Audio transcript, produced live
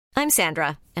I'm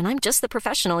Sandra, and I'm just the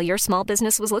professional your small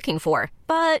business was looking for.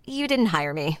 But you didn't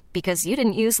hire me because you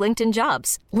didn't use LinkedIn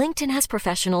Jobs. LinkedIn has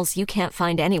professionals you can't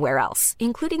find anywhere else,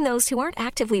 including those who aren't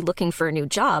actively looking for a new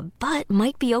job, but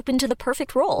might be open to the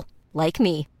perfect role, like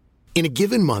me. In a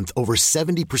given month, over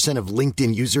 70% of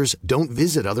LinkedIn users don't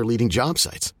visit other leading job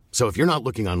sites. So if you're not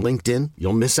looking on LinkedIn,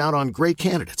 you'll miss out on great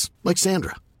candidates like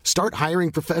Sandra. Start hiring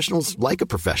professionals like a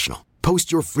professional.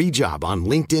 Post your free job on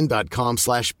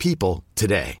linkedin.com/people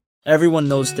today. Everyone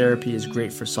knows therapy is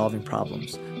great for solving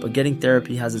problems, but getting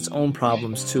therapy has its own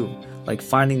problems too, like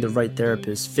finding the right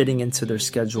therapist, fitting into their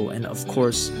schedule, and of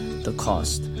course, the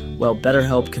cost. Well,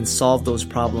 BetterHelp can solve those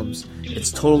problems. It's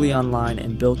totally online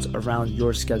and built around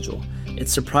your schedule.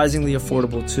 It's surprisingly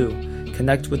affordable too.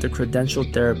 Connect with a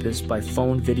credentialed therapist by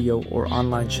phone, video, or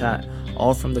online chat,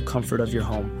 all from the comfort of your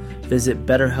home. Visit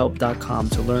BetterHelp.com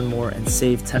to learn more and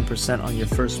save 10% on your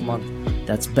first month.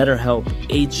 That's BetterHelp,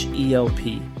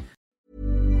 H-E-L-P.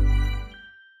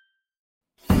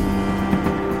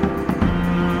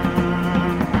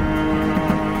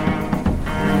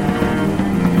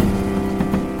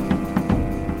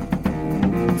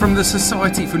 From the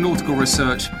Society for Nautical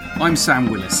Research, I'm Sam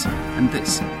Willis, and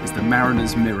this is the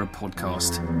Mariner's Mirror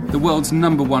podcast, the world's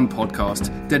 #1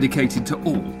 podcast dedicated to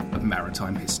all of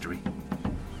maritime history.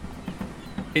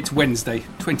 It's Wednesday,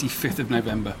 25th of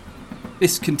November.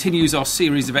 This continues our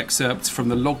series of excerpts from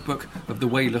the logbook of the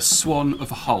whaler Swan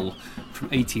of Hull from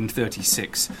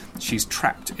 1836. She's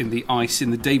trapped in the ice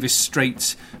in the Davis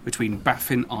Straits between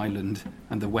Baffin Island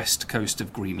and the west coast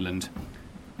of Greenland.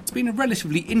 It's been a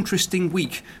relatively interesting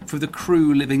week for the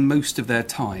crew living most of their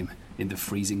time in the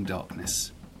freezing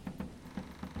darkness.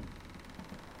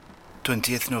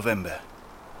 20th November.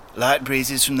 Light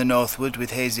breezes from the northward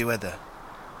with hazy weather.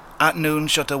 At noon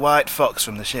shot a white fox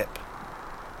from the ship.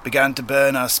 Began to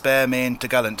burn our spare main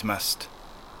topgallant mast.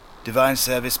 Divine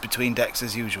service between decks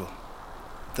as usual.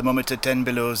 Thermometer 10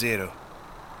 below zero.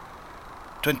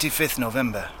 25th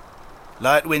November.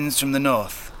 Light winds from the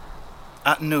north.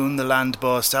 At noon the land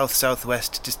bore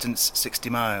south-southwest, distance 60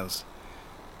 miles.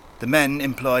 The men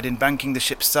employed in banking the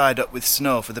ship's side up with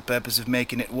snow for the purpose of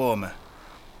making it warmer.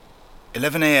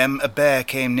 11 a.m. a bear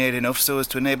came near enough so as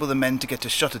to enable the men to get a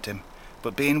shot at him,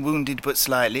 but being wounded but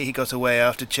slightly he got away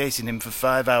after chasing him for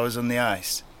 5 hours on the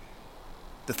ice.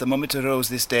 The thermometer rose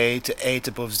this day to 8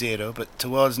 above zero, but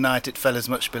towards night it fell as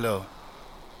much below.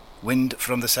 Wind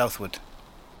from the southward.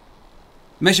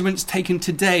 Measurements taken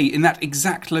today in that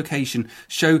exact location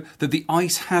show that the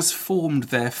ice has formed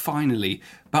there finally,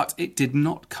 but it did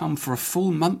not come for a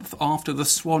full month after the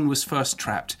Swan was first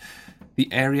trapped.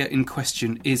 The area in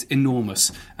question is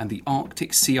enormous, and the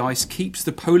Arctic sea ice keeps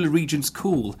the polar regions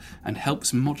cool and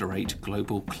helps moderate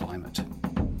global climate.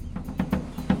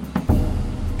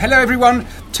 Hello everyone,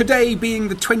 today being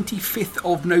the 25th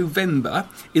of November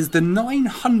is the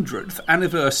 900th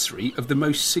anniversary of the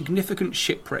most significant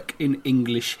shipwreck in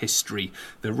English history,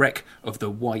 the wreck of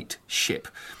the White Ship.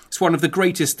 It's one of the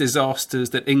greatest disasters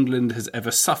that England has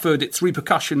ever suffered. Its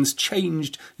repercussions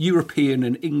changed European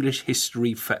and English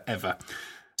history forever.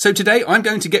 So today I'm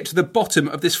going to get to the bottom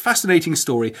of this fascinating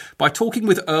story by talking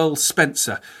with Earl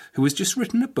Spencer, who has just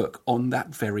written a book on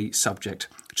that very subject.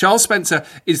 Charles Spencer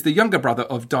is the younger brother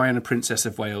of Diana, Princess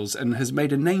of Wales, and has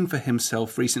made a name for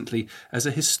himself recently as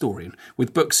a historian,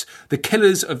 with books The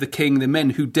Killers of the King, The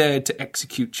Men Who Dared to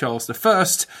Execute Charles I,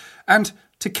 and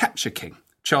To Catch a King,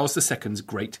 Charles II's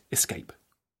Great Escape.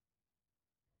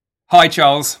 Hi,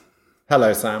 Charles.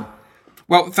 Hello, Sam.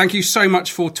 Well, thank you so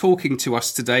much for talking to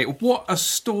us today. What a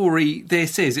story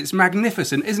this is. It's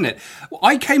magnificent, isn't it?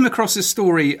 I came across this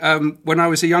story when I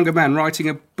was a younger man writing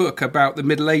a book about the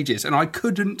Middle Ages, and I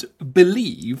couldn't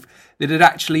believe that it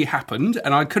actually happened,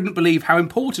 and I couldn't believe how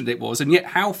important it was, and yet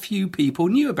how few people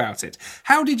knew about it.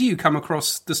 How did you come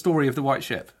across the story of the White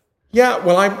Ship? Yeah,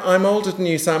 well, I'm older than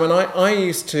you, Sam, and I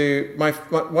used to...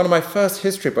 one of my first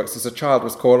history books as a child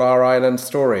was called Our Island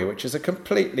Story, which is a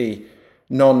completely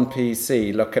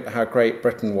non-PC look at how great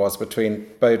Britain was between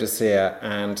Boadicea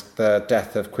and the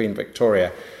death of Queen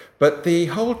Victoria. But the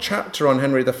whole chapter on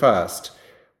Henry I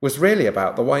was really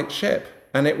about the White Ship,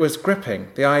 and it was gripping.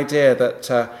 The idea that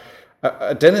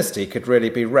a dynasty could really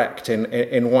be wrecked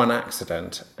in one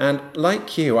accident. And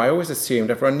like you, I always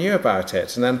assumed everyone knew about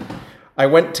it. And then I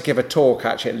went to give a talk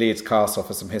actually at Leeds Castle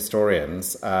for some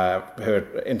historians who are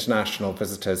international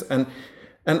visitors. And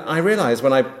I realised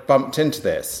when I bumped into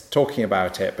this, talking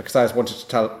about it, because I wanted to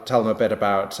tell them a bit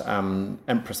about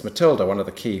Empress Matilda, one of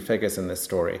the key figures in this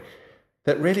story,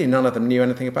 that really none of them knew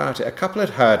anything about it. A couple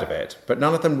had heard of it, but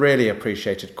none of them really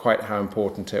appreciated quite how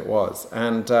important it was.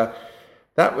 And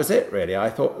that was it, really. I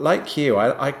thought, like you,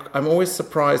 I'm always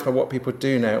surprised by what people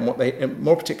do know and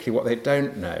more particularly what they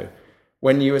don't know,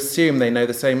 when you assume they know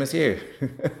the same as you.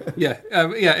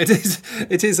 It is.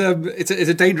 It's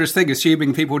a dangerous thing,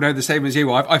 assuming people know the same as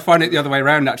you. I find it the other way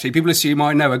around. Actually, people assume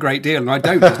I know a great deal, and I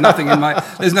don't. There's nothing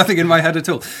in my head at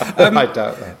all. I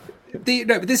doubt that.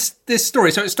 This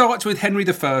story. So it starts with Henry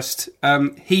I.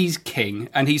 He's king,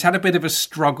 and he's had a bit of a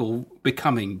struggle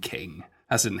becoming king,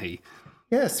 hasn't he?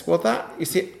 Yes. Well, you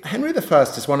see, Henry I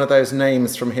is one of those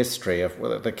names from history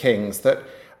of the kings that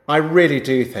I really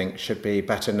do think should be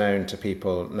better known to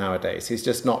people nowadays. He's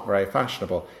just not very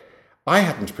fashionable. I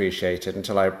hadn't appreciated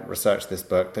until I researched this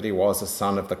book that he was a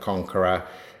son of the conqueror,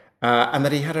 and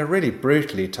that he had a really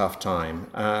brutally tough time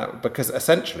because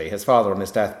essentially his father on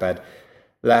his deathbed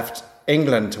left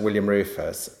England to William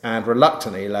Rufus and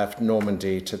reluctantly left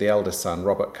Normandy to the eldest son,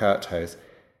 Robert Curthose.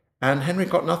 And Henry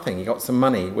got nothing. He got some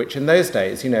money, which in those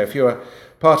days, if you were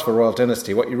part of a royal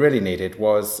dynasty, what you really needed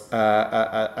was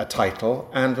a title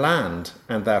and land,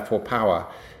 and therefore power.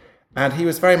 And he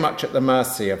was very much at the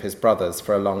mercy of his brothers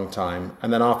for a long time.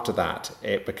 And then after that,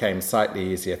 it became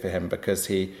slightly easier for him because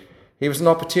he was an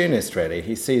opportunist, really.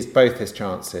 He seized both his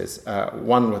chances,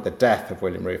 one with the death of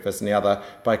William Rufus and the other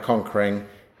by conquering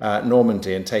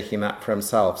Normandy and taking that for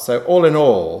himself. So all in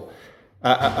all,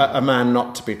 a man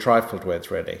not to be trifled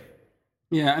with, really.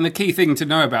 Yeah, and the key thing to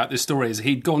know about this story is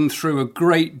he'd gone through a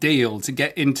great deal to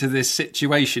get into this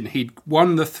situation. He'd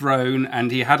won the throne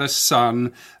and he had a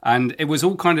son, and it was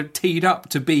all kind of teed up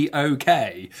to be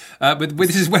okay. But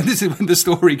this is when the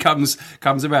story comes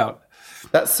about.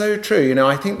 That's so true.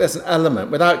 I think there's an element,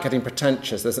 without getting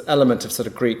pretentious, there's an element of sort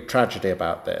of Greek tragedy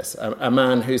about this. A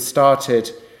man who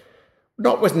started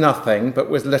not with nothing, but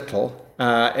with little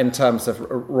in terms of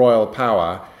royal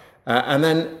power. And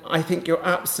then I think you're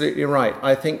absolutely right.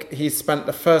 I think he spent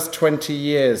the first 20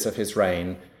 years of his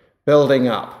reign building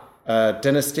up a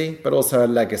dynasty, but also a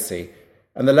legacy.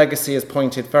 And the legacy is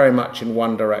pointed very much in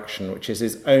one direction, which is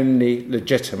his only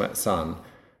legitimate son,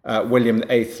 William the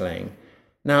Eighthling.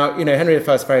 Now, Henry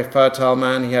I, very fertile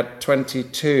man. He had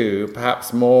 22,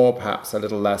 perhaps more, perhaps a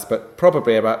little less, but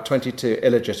probably about 22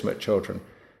 illegitimate children,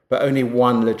 but only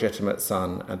one legitimate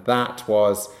son. And that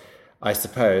was, I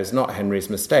suppose, not Henry's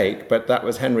mistake, but that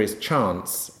was Henry's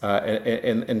chance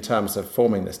in terms of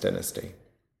forming this dynasty.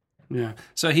 Yeah.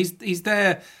 So he's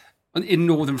there in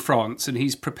northern France, and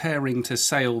he's preparing to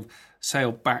sail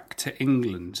back to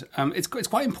England. It's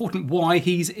quite important why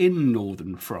he's in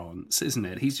northern France, isn't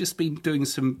it? He's just been doing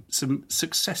some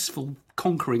successful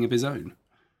conquering of his own.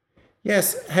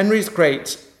 Yes, Henry's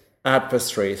great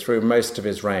adversary through most of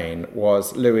his reign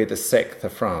was Louis VI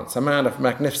of France, a man of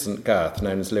magnificent girth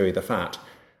known as Louis the Fat.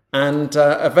 And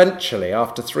eventually,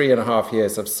 after 3.5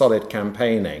 years of solid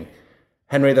campaigning,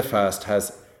 Henry I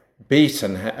has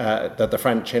beaten the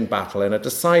French in battle, in a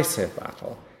decisive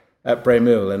battle at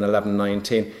Brémeul in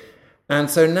 1119. And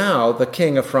so now the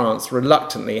King of France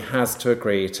reluctantly has to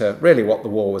agree to really what the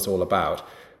war was all about,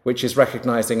 which is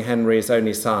recognising Henry's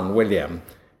only son, William,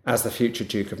 as the future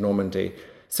Duke of Normandy.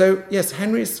 So, yes,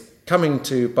 Henry's coming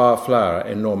to Barfleur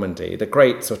in Normandy, the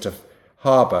great sort of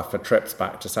harbour for trips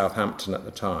back to Southampton at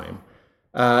the time,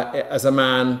 as a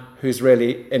man who's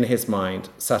really, in his mind,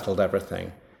 settled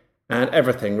everything. And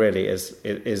everything really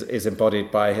is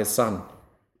embodied by his son.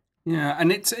 Yeah,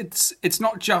 and it's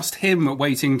not just him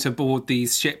waiting to board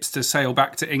these ships to sail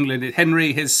back to England. It's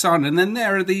Henry, his son, and then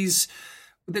there's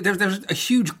a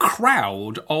huge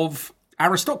crowd of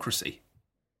aristocracy.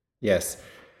 Yes.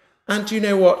 And you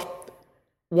know what?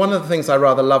 One of the things I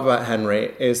rather love about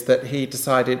Henry is that he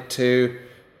decided to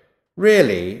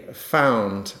really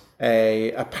found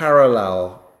a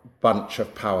parallel bunch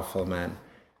of powerful men.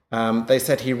 They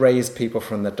said he raised people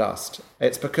from the dust.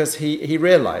 It's because he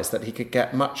realised that he could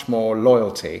get much more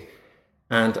loyalty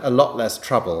and a lot less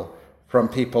trouble from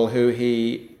people who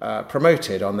he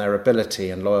promoted on their ability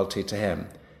and loyalty to him.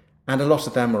 And a lot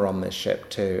of them were on this ship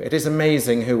too. It is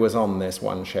amazing who was on this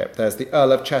one ship. There's the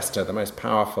Earl of Chester, the most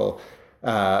powerful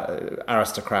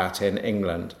aristocrat in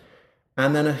England.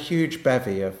 And then a huge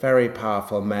bevy of very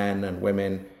powerful men and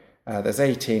women. There's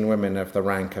 18 women of the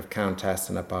rank of countess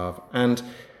and above. And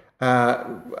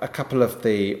a couple of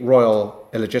the royal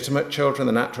illegitimate children,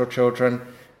 the natural children,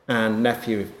 and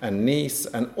nephew and niece,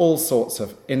 and all sorts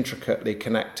of intricately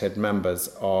connected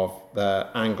members of the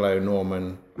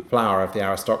Anglo-Norman flower of the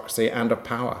aristocracy and of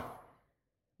power.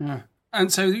 Yeah.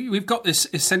 And so we've got this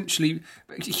essentially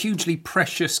hugely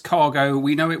precious cargo.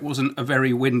 We know it wasn't a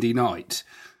very windy night,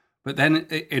 but then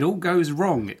it all goes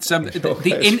wrong. It's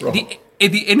the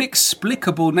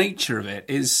inexplicable nature of it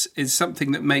is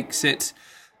something that makes it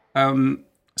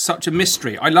such a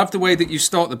mystery. I love the way that you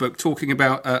start the book talking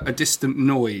about a distant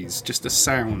noise, just a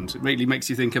sound. It really makes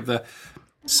you think of the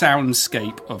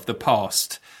soundscape of the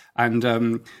past and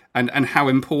how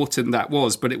important that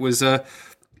was. But it was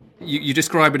you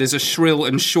describe it as a shrill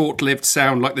and short-lived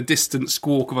sound, like the distant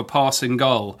squawk of a passing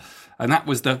gull. And that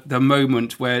was the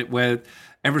moment where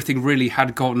everything really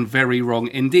had gone very wrong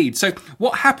indeed. So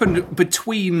what happened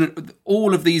between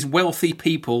all of these wealthy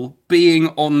people being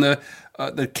on the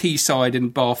quayside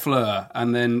in Barfleur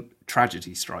and then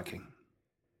tragedy striking?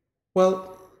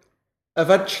 Well,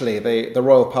 eventually the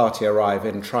royal party arrive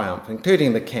in triumph,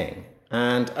 including the king,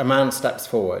 and a man steps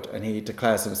forward and he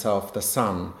declares himself the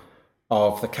son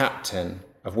of the captain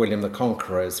of William the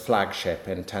Conqueror's flagship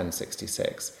in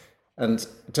 1066. And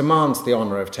demands the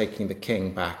honour of taking the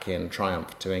king back in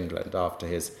triumph to England after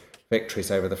his victories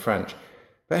over the French.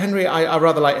 But Henry, I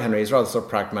rather like Henry. He's rather sort of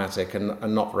pragmatic and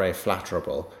not very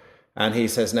flatterable. And he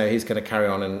says, no, he's going to carry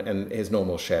on in his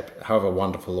normal ship, however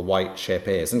wonderful the White Ship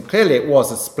is. And clearly it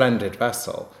was a splendid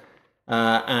vessel.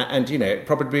 And it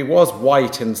probably was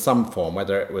white in some form,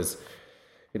 whether it was,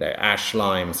 ash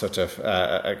lime sort of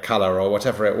a colour or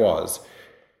whatever it was.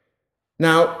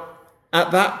 Now,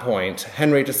 at that point,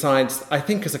 Henry decides, I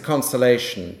think as a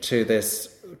consolation to this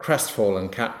crestfallen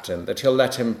captain, that he'll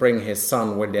let him bring his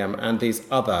son William and these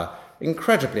other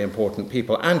incredibly important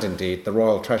people, and indeed the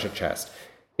royal treasure chest,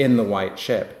 in the White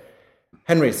Ship.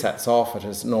 Henry sets off at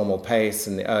his normal pace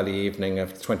in the early evening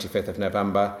of the 25th of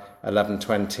November,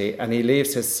 1120, and he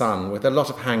leaves his son with a lot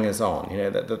of hangers-on.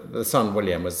 The son,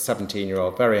 William, was a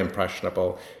 17-year-old, very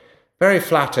impressionable, very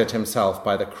flattered himself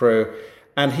by the crew,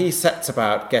 and he sets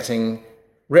about getting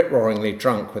rip-roaringly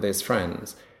drunk with his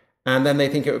friends. And then they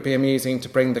think it would be amusing to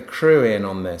bring the crew in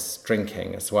on this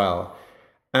drinking as well.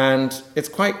 And it's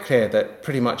quite clear that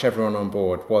pretty much everyone on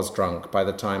board was drunk by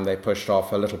the time they pushed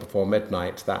off a little before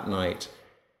midnight that night.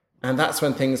 And that's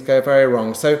when things go very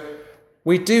wrong. So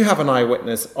we do have an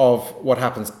eyewitness of what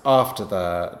happens after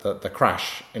the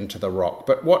crash into the rock.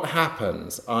 But what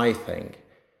happens, I think,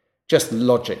 just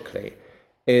logically,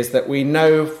 is that we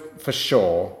know for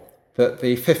sure that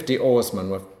the 50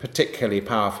 oarsmen were particularly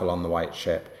powerful on the White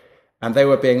Ship, and they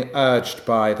were being urged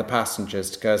by the passengers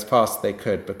to go as fast as they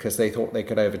could because they thought they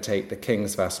could overtake the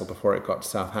King's vessel before it got to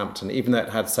Southampton, even though it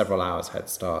had several hours head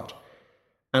start.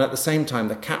 And at the same time,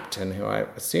 the captain, who I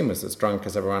assume was as drunk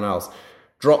as everyone else,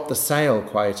 dropped the sail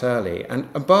quite early.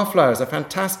 And Barfleur is a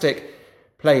fantastic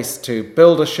place to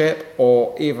build a ship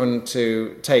or even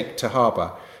to take to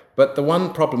harbour. But the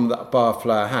one problem that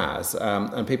Barfleur has,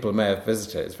 and people may have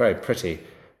visited, it's a very pretty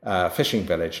fishing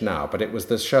village now, but it was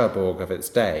the Cherbourg of its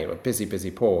day, a busy, busy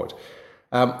port.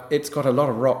 It's got a lot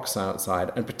of rocks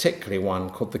outside, and particularly one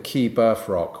called the Key Berth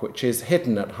Rock, which is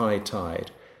hidden at high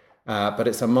tide. But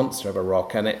it's a monster of a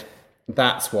rock, and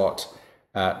that's what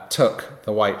took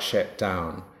the White Ship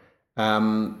down.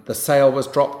 The sail was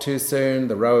dropped too soon,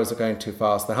 the rowers are going too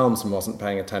fast, the helmsman wasn't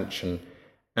paying attention,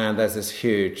 and there's this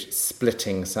huge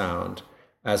splitting sound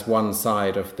as one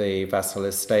side of the vessel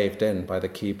is staved in by the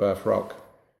Key Berth Rock.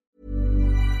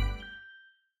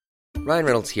 Ryan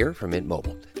Reynolds here from Mint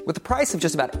Mobile. With the price of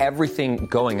just about everything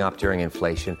going up during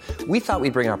inflation, we thought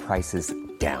we'd bring our prices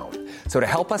down. So to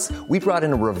help us, we brought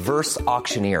in a reverse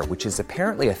auctioneer, which is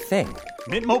apparently a thing.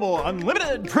 Mint Mobile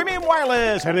Unlimited Premium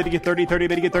Wireless. How to get 30, 30,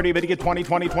 bit to get 30, bit to get 20,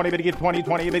 20, 20, bit to get 20,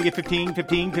 20, bit to get 15,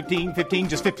 15, 15, 15,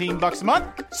 just $15 a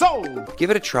month? Sold!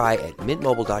 Give it a try at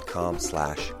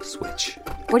mintmobile.com/switch.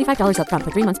 $45 up front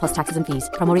for 3 months plus taxes and fees.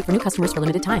 Promo rate for new customers for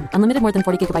limited time. Unlimited more than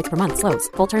 40 gigabytes per month. Slows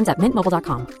full terms at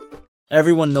mintmobile.com.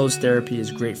 Everyone knows therapy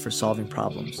is great for solving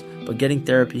problems, but getting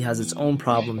therapy has its own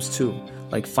problems too,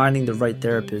 like finding the right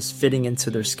therapist, fitting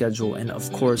into their schedule, and of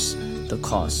course, the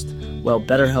cost. Well,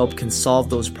 BetterHelp can solve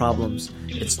those problems.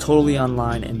 It's totally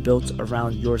online and built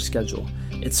around your schedule.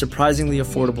 It's surprisingly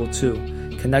affordable too.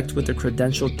 Connect with a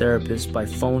credentialed therapist by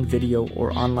phone, video,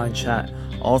 or online chat,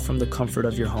 all from the comfort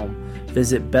of your home.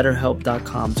 Visit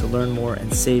BetterHelp.com to learn more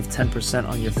and save 10%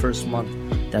 on your first month.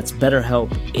 That's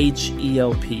BetterHelp,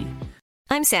 H-E-L-P.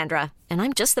 I'm Sandra, and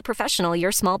I'm just the professional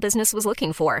your small business was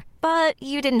looking for. But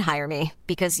you didn't hire me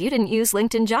because you didn't use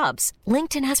LinkedIn Jobs.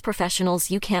 LinkedIn has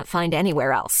professionals you can't find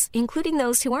anywhere else, including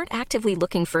those who aren't actively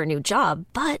looking for a new job,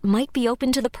 but might be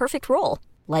open to the perfect role,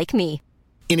 like me.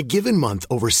 In a given month,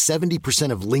 over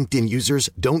 70% of LinkedIn users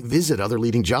don't visit other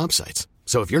leading job sites.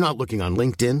 So if you're not looking on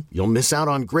LinkedIn, you'll miss out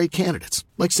on great candidates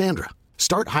like Sandra.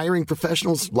 Start hiring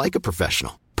professionals like a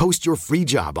professional. Post your free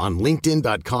job on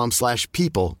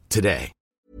linkedin.com/people today.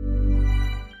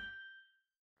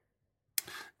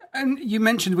 And you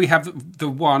mentioned we have the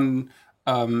one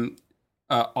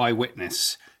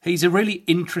eyewitness. He's a really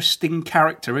interesting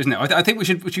character, isn't it? I think we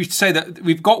should say that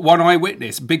we've got one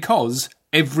eyewitness because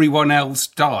everyone else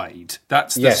died.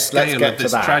 That's the scale of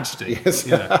this tragedy. Yes.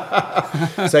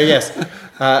 Yeah. So yes,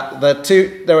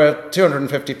 there were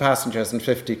 250 passengers and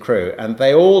 50 crew, and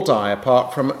they all die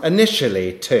apart from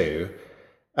initially two.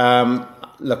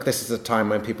 Look, this is a time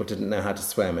when people didn't know how to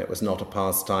swim. It was not a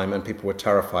pastime, and people were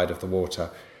terrified of the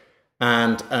water.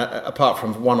 And apart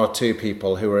from one or two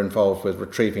people who were involved with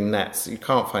retrieving nets, you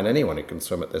can't find anyone who can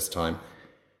swim at this time.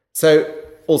 So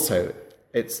also,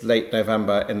 it's late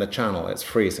November in the Channel, it's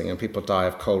freezing, and people die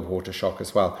of cold water shock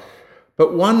as well.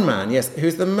 But one man, yes,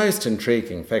 who's the most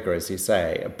intriguing figure, as you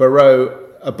say,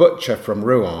 Barreau, a butcher from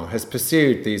Rouen, has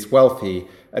pursued these wealthy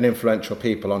and influential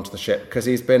people onto the ship because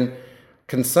he's been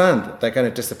concerned that they're going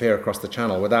to disappear across the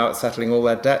Channel without settling all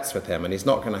their debts with him, and he's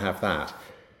not going to have that.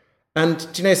 And,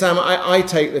 do you know, Sam, I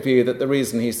take the view that the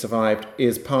reason he survived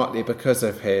is partly because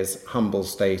of his humble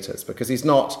status, because he's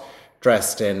not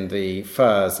dressed in the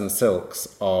furs and silks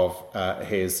of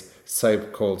his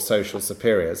so-called social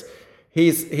superiors.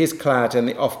 He's clad in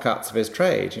the offcuts of his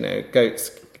trade, you know,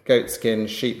 goat skin,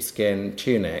 sheepskin,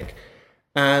 tunic.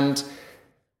 And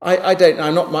I don't know,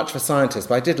 I'm not much of a scientist,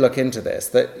 but I did look into this,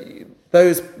 that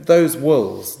those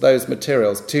wools, those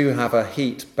materials do have a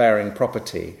heat-bearing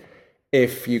property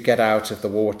if you get out of the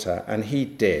water, and he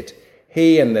did.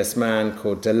 He and this man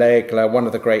called de l'Aigle, one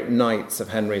of the great knights of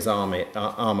Henry's army,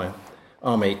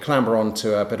 clamber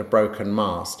onto a bit of broken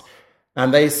mast,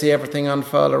 and they see everything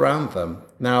unfurl around them.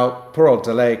 Now, poor old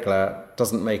de l'Aigle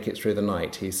doesn't make it through the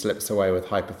night. He slips away with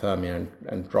hypothermia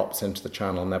and drops into the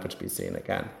Channel, never to be seen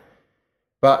again.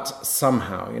 But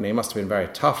somehow, you know, he must have been very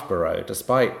tough, Barreau,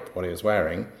 despite what he was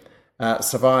wearing,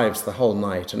 survives the whole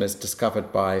night and is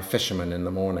discovered by fishermen in the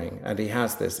morning. And he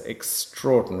has this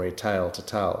extraordinary tale to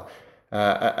tell,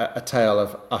 a tale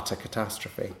of utter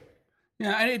catastrophe.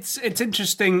 Yeah, and it's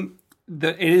interesting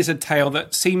that it is a tale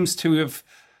that seems to have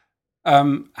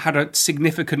had a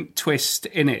significant twist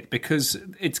in it, because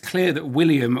it's clear that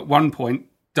William at one point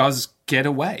does get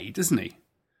away, doesn't he?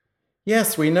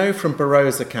 Yes, we know from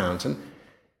Barreau's account, and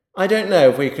I don't know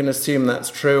if we can assume that's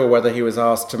true or whether he was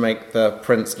asked to make the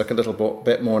prince look a little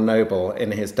bit more noble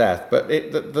in his death. But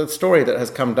the story that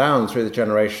has come down through the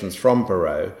generations from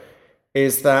Barreau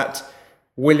is that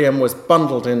William was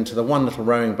bundled into the one little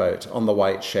rowing boat on the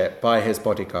White Ship by his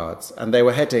bodyguards, and they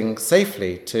were heading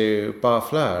safely to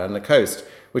Barfleur and the coast,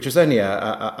 which was only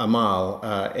a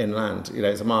mile inland. You know,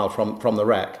 it's a mile from the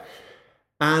wreck.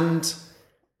 And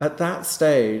at that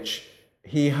stage,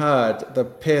 he heard the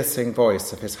piercing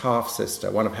voice of his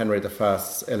half-sister, one of Henry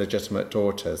I's illegitimate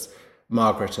daughters,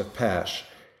 Margaret of Perche.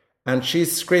 And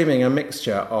she's screaming a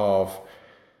mixture of,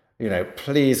 you know,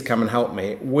 please come and help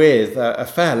me, with a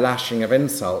fair lashing of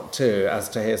insult, too, as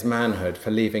to his manhood for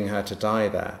leaving her to die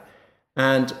there.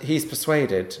 And he's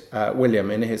persuaded William,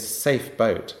 in his safe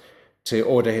boat, to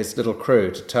order his little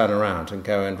crew to turn around and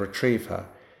go and retrieve her.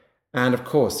 And, of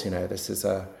course, you know,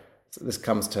 this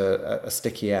comes to a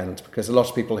sticky end, because a lot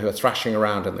of people who are thrashing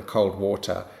around in the cold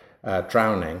water,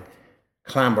 drowning,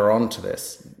 clamber onto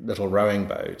this little rowing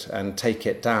boat and take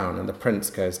it down, and the prince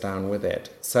goes down with it.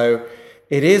 So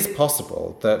it is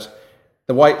possible that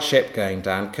the White Ship going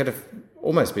down could have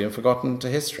almost been forgotten to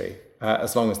history,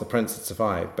 as long as the prince had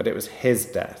survived. But it was his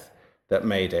death that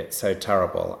made it so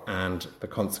terrible, and the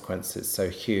consequences so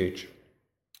huge.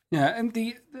 Yeah, and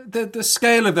the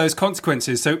scale of those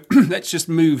consequences. So let's just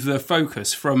move the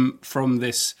focus from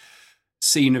this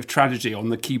scene of tragedy on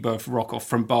the Quai Rock off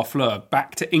from Barfleur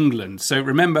back to England. So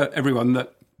remember, everyone,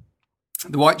 that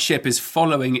the White Ship is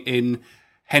following in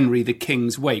Henry the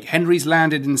King's wake. Henry's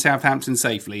landed in Southampton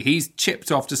safely. He's chipped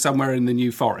off to somewhere in the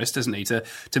New Forest, hasn't he,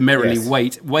 to merrily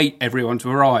wait everyone to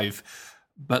arrive.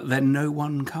 But then no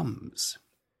one comes.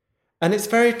 And it's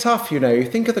very tough, you know. You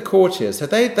think of the courtiers. So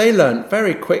they learned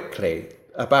very quickly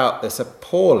about this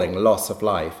appalling loss of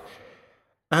life.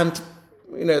 And,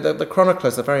 you know, the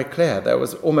chroniclers are very clear. There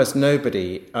was almost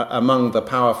nobody among the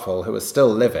powerful who was still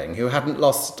living who hadn't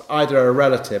lost either a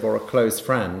relative or a close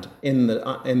friend in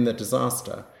the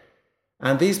disaster.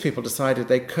 And these people decided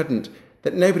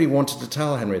that nobody wanted to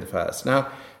tell Henry I.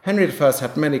 Now, Henry I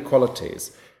had many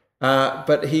qualities.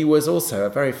 But he was also a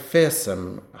very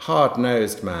fearsome,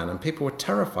 hard-nosed man, and people were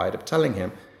terrified of telling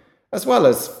him, as well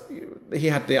as he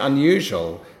had the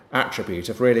unusual attribute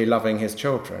of really loving his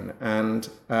children, and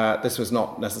this was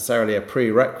not necessarily a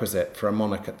prerequisite for a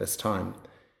monarch at this time.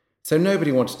 So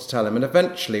nobody wanted to tell him, and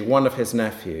eventually one of his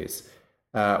nephews,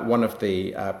 one of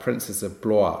the princes of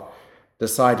Blois,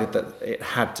 decided that it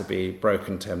had to be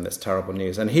broken to him, this terrible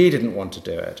news, and he didn't want to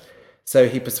do it. So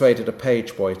he persuaded a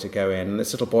page boy to go in, and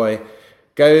this little boy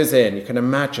goes in. You can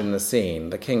imagine the scene.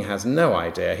 The king has no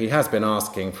idea. He has been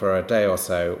asking for a day or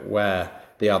so where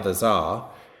the others are.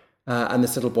 And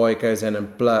this little boy goes in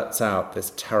and blurts out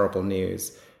this terrible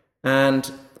news.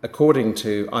 And according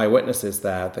to eyewitnesses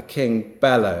there, the king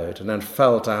bellowed and then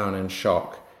fell down in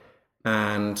shock.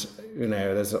 And,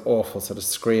 there's an awful sort of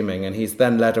screaming. And he's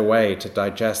then led away to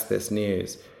digest this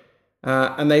news.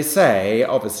 And they say,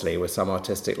 obviously with some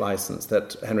artistic license,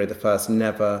 that Henry I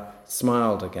never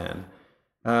smiled again.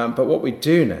 But what we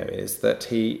do know is that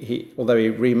he although he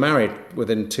remarried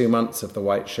within 2 months of the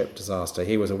White Ship disaster,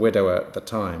 he was a widower at the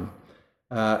time,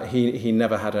 he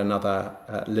never had another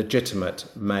legitimate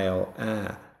male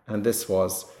heir. And this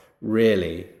was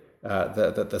really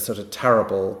the sort of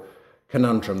terrible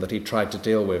conundrum that he tried to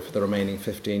deal with for the remaining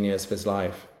 15 years of his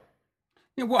life.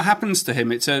 What happens to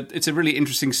him? It's a really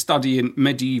interesting study in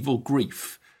medieval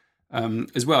grief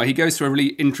as well. He goes through a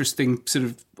really interesting sort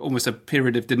of almost a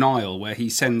period of denial where he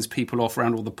sends people off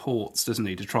around all the ports, doesn't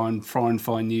he, to try and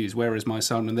find news. Where is my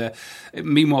son? And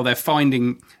meanwhile they're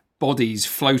finding bodies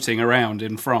floating around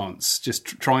in France, just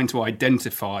trying to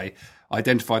identify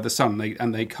the son,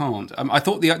 and they can't. I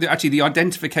thought the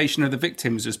identification of the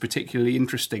victims was particularly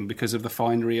interesting because of the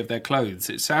finery of their clothes.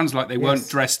 It sounds like they weren't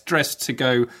dressed to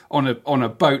go on a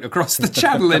boat across the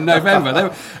channel in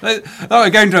November. They were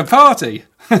going to a party.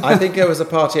 I think it was a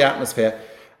party atmosphere.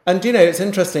 And, it's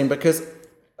interesting because,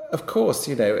 of course,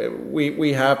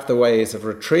 we have the ways of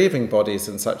retrieving bodies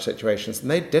in such situations,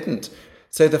 and they didn't.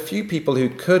 So the few people who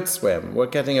could swim were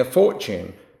getting a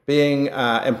fortune, being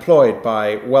employed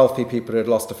by wealthy people who had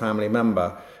lost a family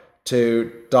member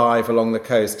to dive along the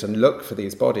coast and look for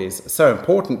these bodies. So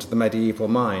important to the medieval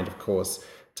mind, of course,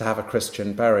 to have a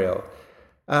Christian burial.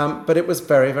 But it was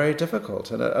very, very difficult.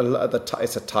 And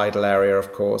it's a tidal area,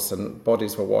 of course, and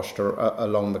bodies were washed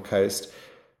along the coast.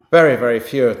 Very, very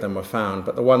few of them were found,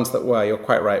 but the ones that were, you're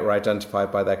quite right, were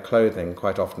identified by their clothing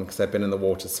quite often because they'd been in the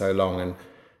water so long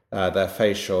and their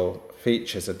facial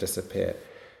features had disappeared.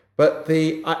 But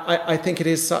I think it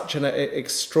is such an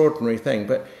extraordinary thing.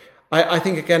 But I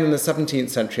think, again, in the 17th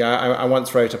century, I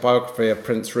once wrote a biography of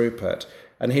Prince Rupert,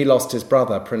 and he lost his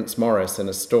brother, Prince Maurice, in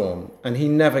a storm, and he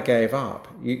never gave up.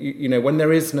 When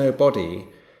there is no body,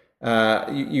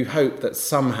 you hope that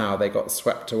somehow they got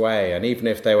swept away, and even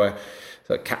if they were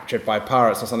sort of captured by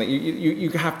pirates or something, you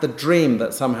have the dream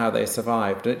that somehow they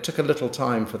survived. And it took a little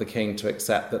time for the king to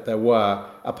accept that there were,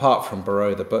 apart from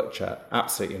Barreau the Butcher,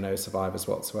 absolutely no survivors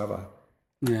whatsoever.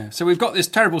 Yeah, so we've got this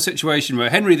terrible situation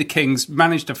where Henry the King's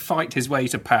managed to fight his way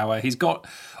to power. He's got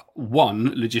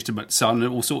one legitimate son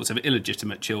and all sorts of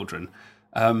illegitimate children.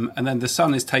 And then the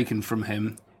son is taken from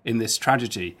him in this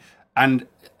tragedy. And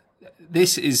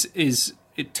this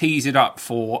it tees it up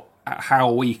for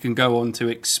how we can go on to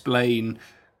explain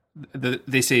that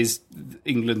this is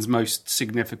England's most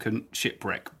significant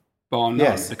shipwreck, bar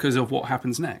none, because of what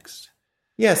happens next.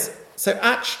 Yes, so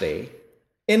actually,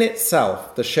 in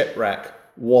itself, the shipwreck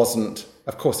wasn't,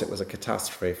 of course it was a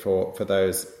catastrophe for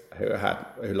those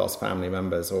who lost family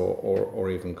members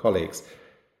or even colleagues.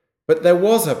 But there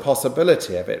was a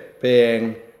possibility of it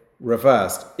being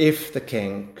reversed if the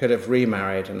king could have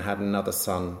remarried and had another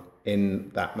son in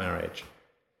that marriage.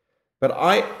 But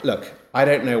I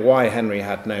don't know why Henry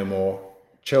had no more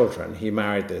children. He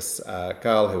married this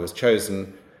girl who was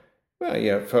chosen for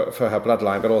her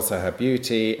bloodline, but also her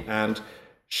beauty. And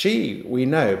she, we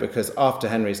know, because after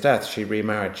Henry's death, she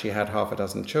remarried. She had half a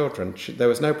dozen children. There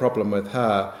was no problem with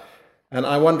her. And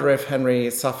I wonder if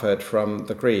Henry suffered from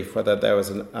the grief, whether there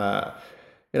was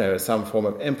some form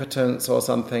of impotence or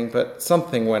something, but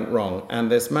something went wrong. And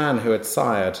this man who had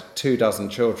sired 24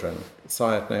 children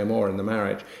sired no more in the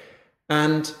marriage.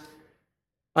 And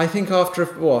I think after,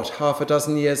 half a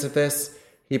dozen years of this,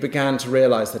 he began to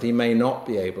realize that he may not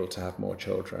be able to have more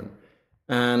children.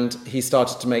 And he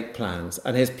started to make plans.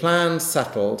 And his plans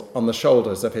settled on the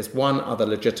shoulders of his one other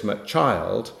legitimate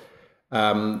child,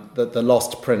 the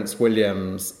lost Prince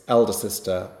William's elder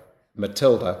sister,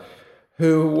 Matilda,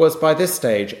 who was by this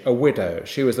stage a widow.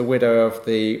 She was the widow of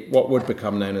what would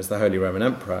become known as the Holy Roman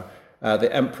Emperor,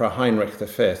 the Emperor Heinrich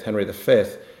V, Henry V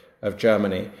of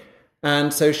Germany.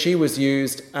 And so she was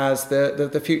used as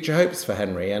the future hopes for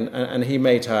Henry, and he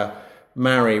made her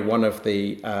marry one of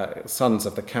the sons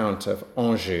of the Count of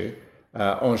Anjou,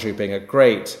 Anjou being a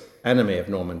great enemy of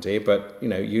Normandy, but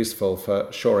useful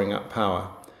for shoring up power.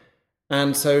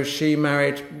 And so she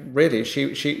married,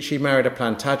 she married a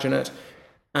Plantagenet,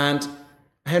 and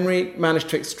Henry managed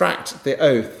to extract the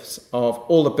oaths of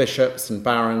all the bishops and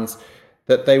barons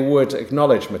that they would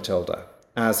acknowledge Matilda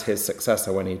as his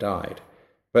successor when he died.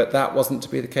 But that wasn't to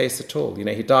be the case at all. He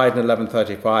died in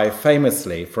 1135,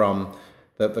 famously from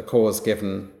that the cause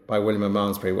given by William of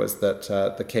Malmesbury was that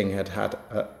the king had had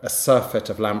a surfeit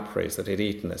of lampreys that he'd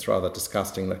eaten, this rather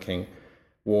disgusting-looking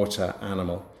water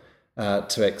animal,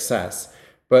 to excess.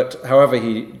 But however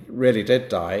he really did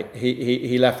die,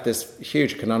 he left this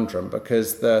huge conundrum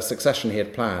because the succession he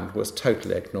had planned was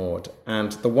totally ignored.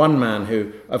 And the one man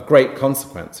who, of great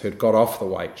consequence, who'd got off the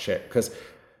White Ship, because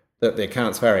the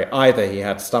accounts vary, either he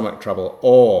had stomach trouble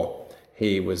or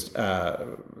he was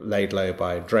laid low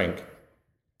by drink.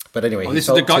 But anyway, this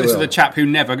is the chap who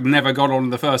never got on in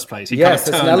the first place. He kind of it's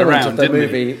turned an element around, of the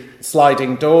movie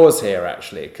Sliding Doors here,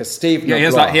 actually, because Steve. Yeah,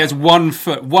 he has one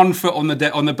foot on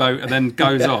the boat, and then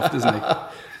goes off, doesn't he?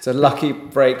 It's a lucky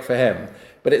break for him,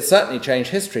 but it certainly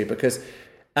changed history because,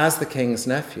 as the king's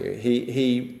nephew,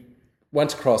 he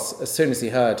went across as soon as he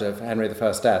heard of Henry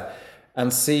I's death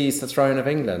and seized the throne of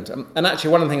England. And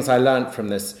actually, one of the things I learnt from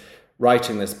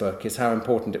writing this book is how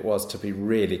important it was to be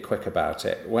really quick about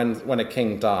it. When a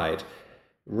king died,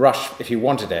 if you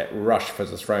wanted it, rush for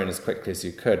the throne as quickly as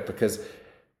you could, because,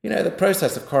 the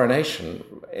process of coronation,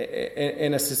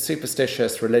 in a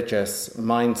superstitious religious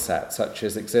mindset such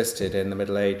as existed in the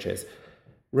Middle Ages,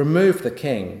 removed the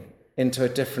king into a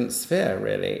different sphere,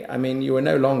 really. I mean, you were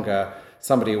no longer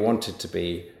somebody who wanted to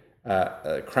be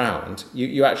crowned.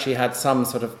 You actually had some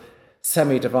sort of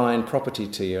semi-divine property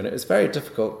to you, and it was very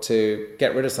difficult to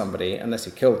get rid of somebody unless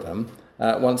you killed them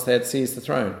once they had seized the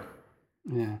throne.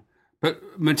 Yeah,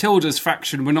 but Matilda's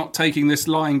faction were not taking this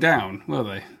lying down, were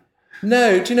they?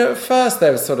 No, at first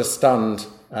there was sort of stunned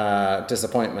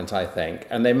disappointment, I think,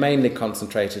 and they mainly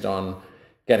concentrated on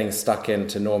getting stuck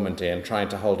into Normandy and trying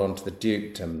to hold on to the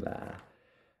dukedom there.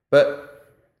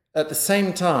 But at the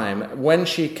same time, when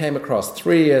she came across,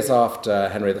 3 years after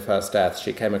Henry I's death,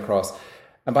 she came across.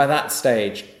 And by that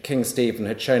stage, King Stephen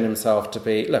had shown himself to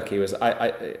be, he was,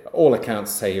 all accounts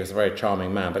say he was a very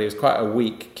charming man, but he was quite a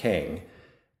weak king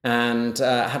and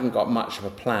hadn't got much of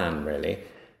a plan, really.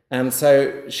 And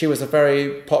so she was a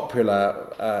very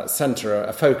popular centre,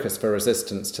 a focus for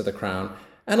resistance to the crown.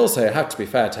 And also, it had to be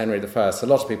fair to Henry I, a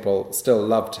lot of people still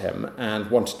loved him and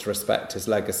wanted to respect his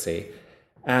legacy.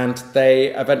 And they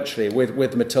eventually,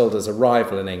 with Matilda's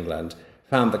arrival in England,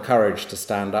 found the courage to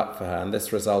stand up for her. And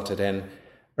this resulted in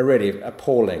a really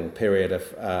appalling period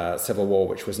of civil war,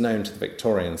 which was known to the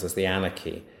Victorians as the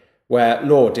Anarchy, where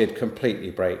law did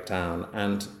completely break down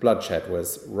and bloodshed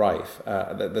was rife.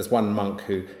 There's one monk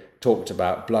who talked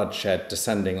about bloodshed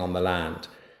descending on the land.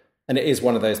 And it is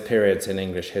one of those periods in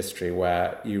English history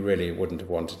where you really wouldn't have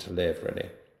wanted to live, really.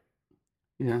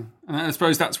 Yeah, and I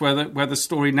suppose that's where the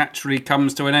story naturally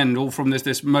comes to an end, all from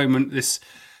this moment,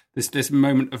 this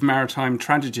moment of maritime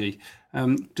tragedy.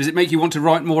 Does it make you want to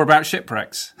write more about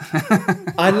shipwrecks?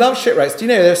 I love shipwrecks.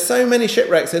 There's so many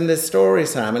shipwrecks in this story,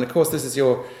 Sam, and of course this is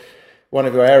one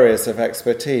of your areas of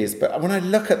expertise. But when I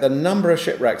look at the number of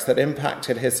shipwrecks that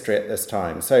impacted history at this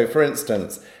time, so for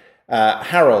instance,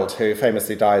 Harold, who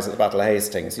famously dies at the Battle of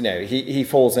Hastings, he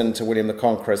falls into William the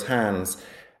Conqueror's hands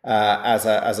as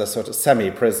a sort of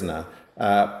semi-prisoner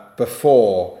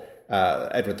before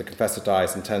Edward the Confessor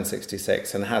dies in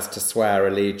 1066 and has to swear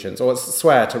allegiance, or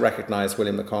swear to recognise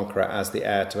William the Conqueror as the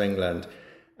heir to England.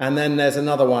 And then there's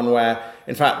another one where,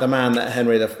 in fact, the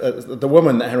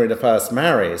woman that Henry I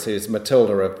marries, who's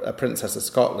Matilda, a princess of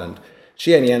Scotland,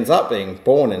 she only ends up being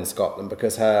born in Scotland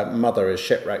because her mother is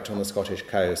shipwrecked on the Scottish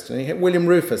coast. And William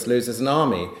Rufus loses an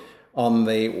army on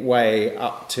the way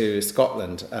up to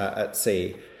Scotland at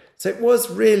sea. So it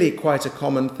was really quite a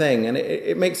common thing, and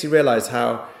it makes you realise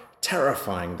how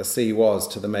terrifying the sea was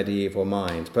to the medieval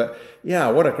mind. But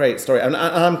yeah, what a great story. And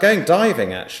I'm going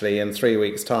diving, actually, in 3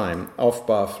 weeks' time, off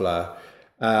Barfleur,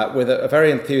 with a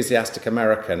very enthusiastic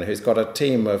American who's got a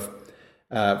team of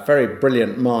very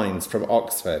brilliant minds from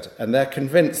Oxford, and they're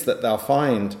convinced that they'll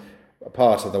find a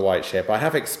part of the White Ship. I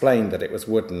have explained that it was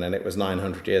wooden and it was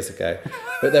 900 years ago,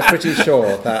 but they're pretty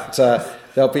sure that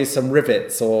there'll be some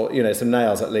rivets or some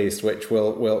nails at least, which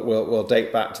will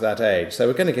date back to that age. So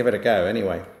we're going to give it a go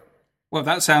anyway. Well,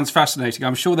 that sounds fascinating.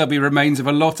 I'm sure there'll be remains of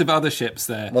a lot of other ships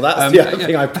there. Well, that's the other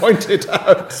thing I pointed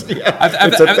out. Yeah,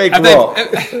 it's a big rock.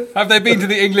 Have they been to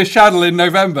the English Channel in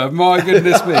November? My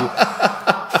goodness me.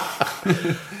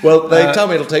 Well, they tell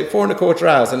me it'll take 4.25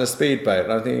 hours in a speedboat,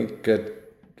 and I'm thinking,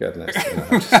 goodness.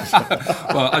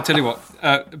 Well, I tell you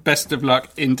what, best of luck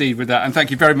indeed with that, and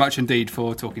thank you very much indeed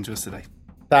for talking to us today.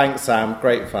 Thanks, Sam.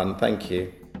 Great fun. Thank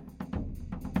you.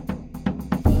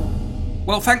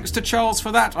 Well, thanks to Charles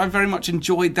for that. I very much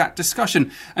enjoyed that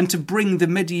discussion. And to bring the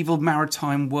medieval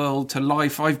maritime world to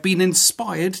life, I've been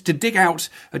inspired to dig out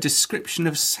a description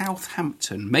of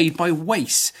Southampton made by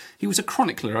Wace. He was a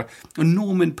chronicler, a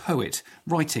Norman poet,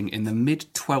 writing in the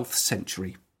mid-12th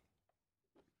century.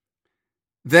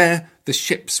 There the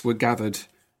ships were gathered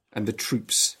and the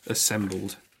troops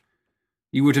assembled.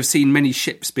 You would have seen many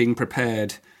ships being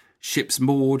prepared, ships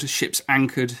moored, ships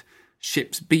anchored,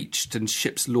 ships beached and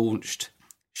ships launched,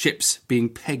 ships being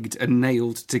pegged and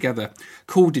nailed together,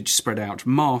 cordage spread out,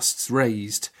 masts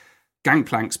raised,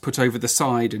 gangplanks put over the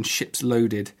side and ships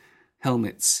loaded,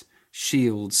 helmets,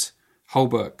 shields,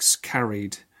 hauberks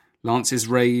carried, lances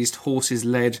raised, horses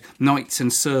led, knights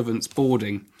and servants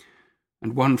boarding,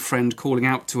 and one friend calling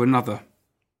out to another.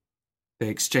 They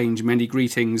exchange many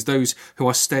greetings, those who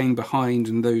are staying behind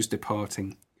and those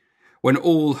departing. When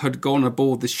all had gone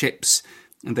aboard the ships,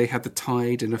 and they had the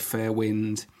tide and a fair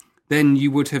wind, then you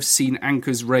would have seen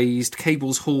anchors raised,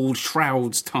 cables hauled,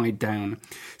 shrouds tied down,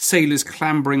 sailors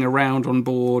clambering around on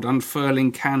board,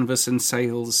 unfurling canvas and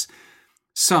sails.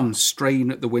 Some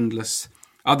strain at the windlass,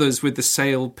 others with the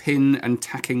sail pin and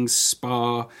tacking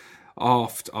spar.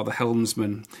 Aft are the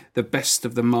helmsmen, the best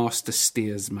of the master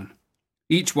steersmen.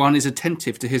 Each one is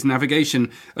attentive to his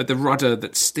navigation at the rudder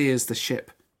that steers the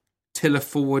ship. Tiller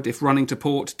forward if running to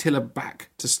port, tiller back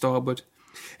to starboard,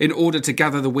 in order to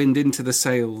gather the wind into the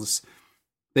sails.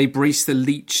 They brace the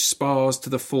leech spars to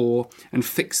the fore and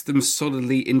fix them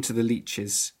solidly into the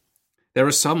leeches. There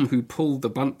are some who pull the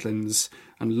buntlines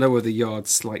and lower the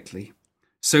yards slightly,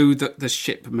 so that the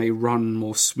ship may run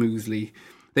more smoothly.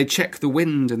 They check the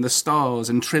wind and the stars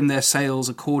and trim their sails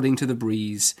according to the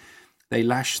breeze. They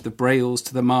lash the brails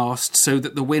to the mast so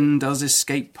that the wind does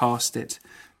escape past it.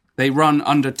 They run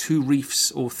under 2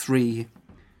 reefs or 3.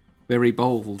 Very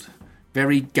bold,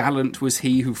 very gallant was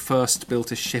he who first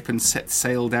built a ship and set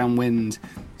sail downwind,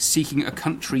 seeking a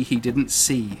country he didn't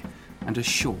see and a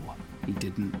shore he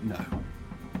didn't know.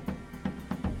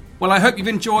 Well, I hope you've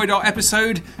enjoyed our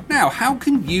episode. Now, how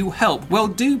can you help? Well,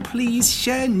 do please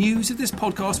share news of this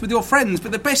podcast with your friends.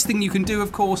 But the best thing you can do,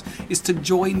 of course, is to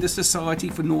join the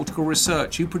Society for Nautical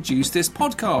Research who produce this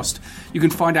podcast. You can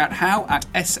find out how at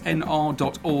snr.org.uk,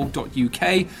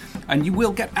 and you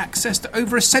will get access to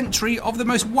over a century of the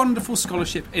most wonderful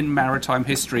scholarship in maritime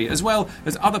history, as well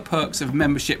as other perks of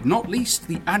membership, not least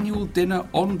the annual dinner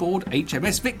on board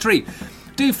HMS Victory.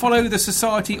 Do follow the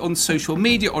Society on social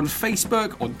media, on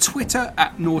Facebook, on Twitter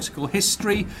at Nautical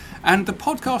History, and the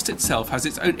podcast itself has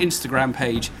its own Instagram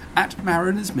page at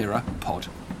Mariner's Mirror Pod.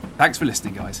 Thanks for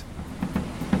listening, guys.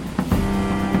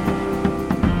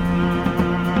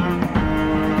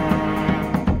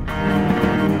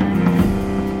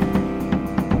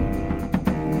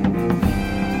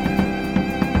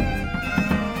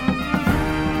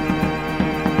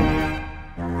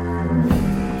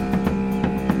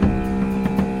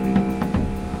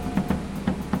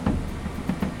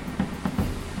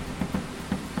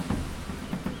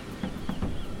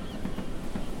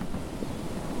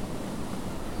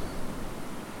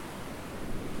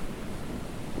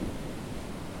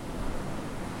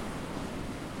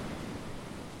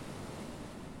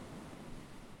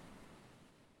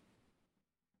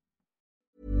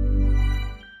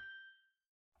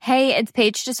 Hey, it's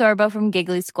Paige DeSorbo from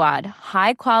Giggly Squad.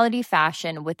 High quality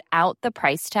fashion without the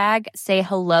price tag. Say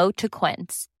hello to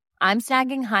Quince. I'm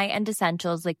snagging high-end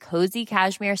essentials like cozy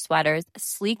cashmere sweaters,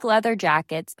 sleek leather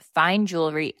jackets, fine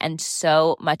jewelry, and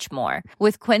so much more.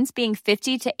 With Quince being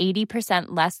 50 to 80%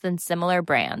 less than similar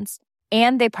brands.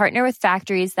 And they partner with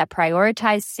factories that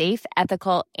prioritize safe,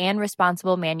 ethical, and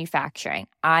responsible manufacturing.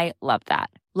 I love that.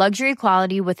 Luxury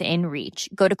quality within reach.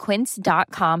 Go to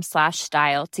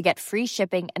quince.com/style to get free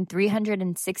shipping and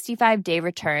 365-day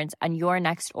returns on your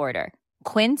next order.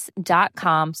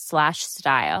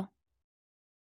 Quince.com/style.